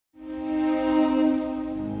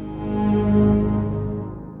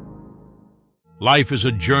Life is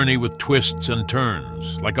a journey with twists and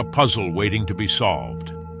turns, like a puzzle waiting to be solved.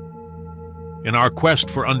 In our quest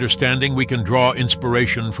for understanding, we can draw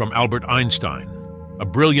inspiration from Albert Einstein, a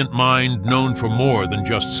brilliant mind known for more than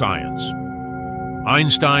just science.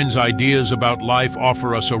 Einstein's ideas about life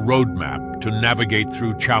offer us a roadmap to navigate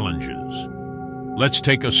through challenges. Let's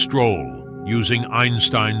take a stroll using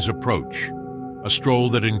Einstein's approach, a stroll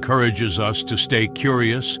that encourages us to stay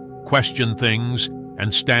curious, question things,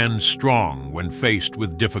 and stand strong when faced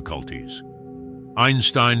with difficulties.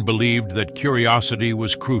 Einstein believed that curiosity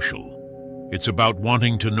was crucial. It's about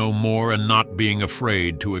wanting to know more and not being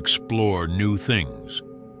afraid to explore new things.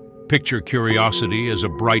 Picture curiosity as a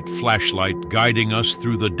bright flashlight guiding us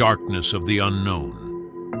through the darkness of the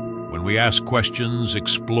unknown. When we ask questions,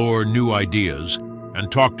 explore new ideas,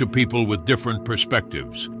 and talk to people with different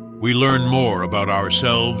perspectives, we learn more about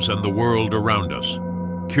ourselves and the world around us.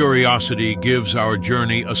 Curiosity gives our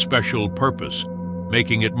journey a special purpose,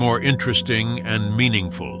 making it more interesting and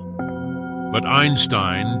meaningful. But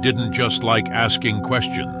Einstein didn't just like asking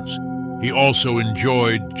questions. He also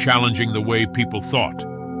enjoyed challenging the way people thought.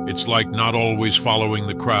 It's like not always following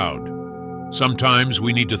the crowd. Sometimes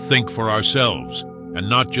we need to think for ourselves and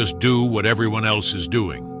not just do what everyone else is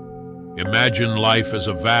doing. Imagine life as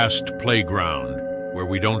a vast playground where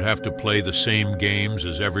we don't have to play the same games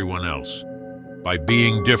as everyone else. By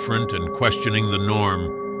being different and questioning the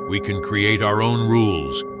norm, we can create our own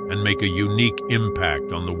rules and make a unique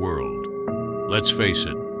impact on the world. Let's face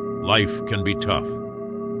it, life can be tough.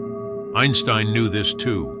 Einstein knew this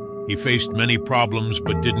too. He faced many problems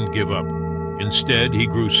but didn't give up. Instead, he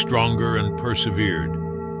grew stronger and persevered.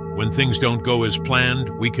 When things don't go as planned,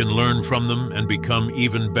 we can learn from them and become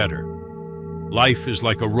even better. Life is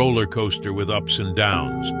like a roller coaster with ups and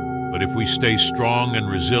downs, but if we stay strong and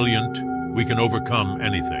resilient, we can overcome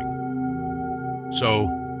anything. So,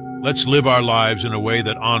 let's live our lives in a way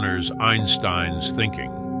that honors Einstein's thinking.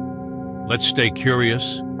 Let's stay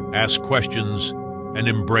curious, ask questions, and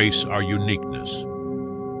embrace our uniqueness.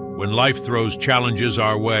 When life throws challenges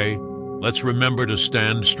our way, let's remember to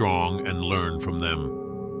stand strong and learn from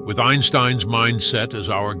them. With Einstein's mindset as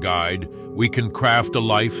our guide, we can craft a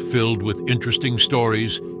life filled with interesting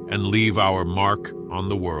stories and leave our mark on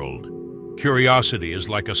the world. Curiosity is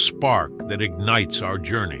like a spark that ignites our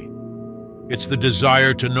journey. It's the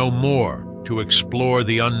desire to know more, to explore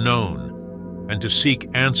the unknown, and to seek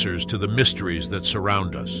answers to the mysteries that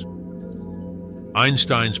surround us.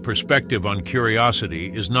 Einstein's perspective on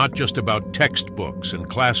curiosity is not just about textbooks and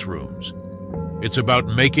classrooms. It's about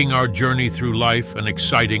making our journey through life an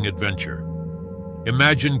exciting adventure.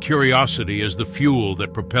 Imagine curiosity as the fuel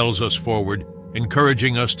that propels us forward,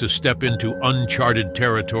 encouraging us to step into uncharted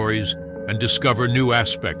territories and discover new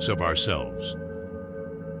aspects of ourselves.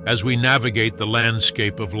 As we navigate the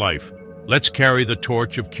landscape of life, let's carry the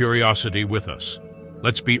torch of curiosity with us.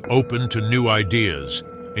 Let's be open to new ideas,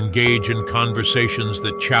 engage in conversations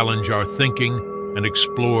that challenge our thinking, and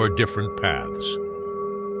explore different paths.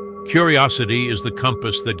 Curiosity is the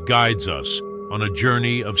compass that guides us on a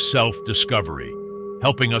journey of self-discovery,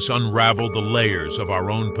 helping us unravel the layers of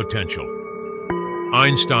our own potential.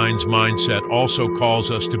 Einstein's mindset also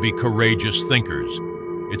calls us to be courageous thinkers.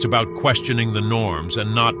 It's about questioning the norms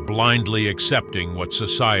and not blindly accepting what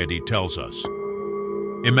society tells us.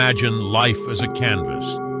 Imagine life as a canvas,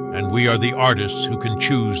 and we are the artists who can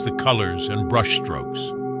choose the colors and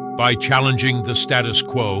brushstrokes. By challenging the status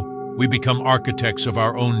quo, we become architects of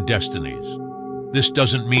our own destinies. This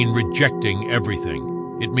doesn't mean rejecting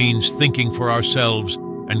everything. It means thinking for ourselves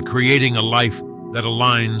and creating a life that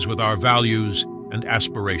aligns with our values and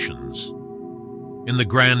aspirations. In the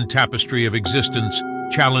grand tapestry of existence,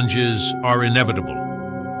 challenges are inevitable.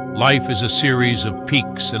 Life is a series of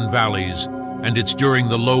peaks and valleys, and it's during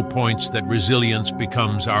the low points that resilience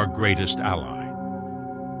becomes our greatest ally.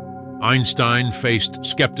 Einstein faced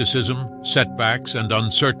skepticism, setbacks, and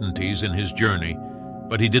uncertainties in his journey,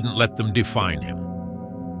 but he didn't let them define him.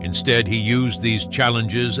 Instead, he used these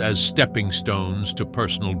challenges as stepping stones to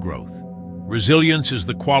personal growth. Resilience is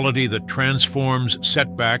the quality that transforms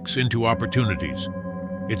setbacks into opportunities.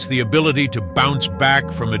 It's the ability to bounce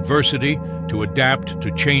back from adversity, to adapt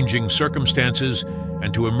to changing circumstances,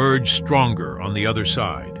 and to emerge stronger on the other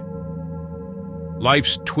side.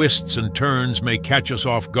 Life's twists and turns may catch us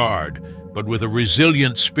off guard, but with a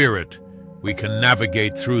resilient spirit, we can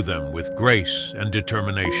navigate through them with grace and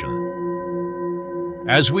determination.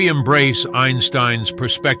 As we embrace Einstein's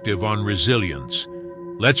perspective on resilience,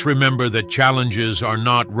 let's remember that challenges are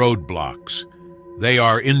not roadblocks. They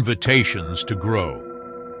are invitations to grow.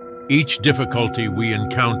 Each difficulty we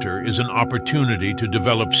encounter is an opportunity to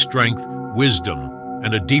develop strength, wisdom,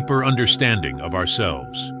 and a deeper understanding of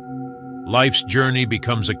ourselves. Life's journey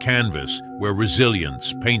becomes a canvas where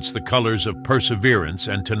resilience paints the colors of perseverance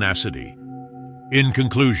and tenacity. In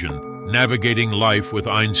conclusion, navigating life with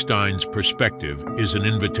Einstein's perspective is an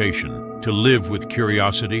invitation to live with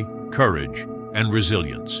curiosity, courage, and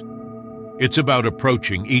resilience. It's about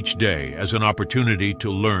approaching each day as an opportunity to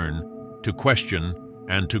learn, to question,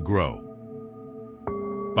 and to grow.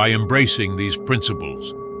 By embracing these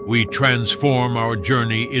principles, we transform our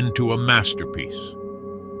journey into a masterpiece,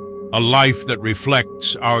 a life that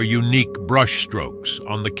reflects our unique brushstrokes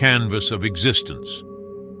on the canvas of existence.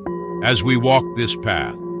 As we walk this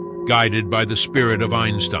path, guided by the spirit of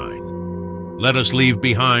Einstein, let us leave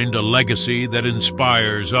behind a legacy that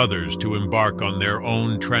inspires others to embark on their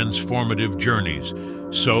own transformative journeys.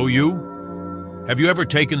 So have you ever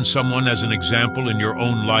taken someone as an example in your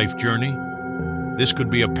own life journey? This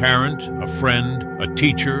could be a parent, a friend, a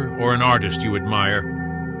teacher, or an artist you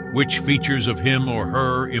admire. Which features of him or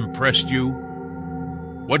her impressed you?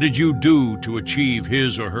 What did you do to achieve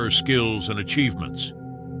his or her skills and achievements?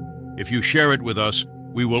 If you share it with us,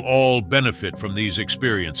 we will all benefit from these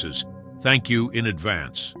experiences. Thank you in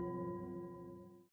advance.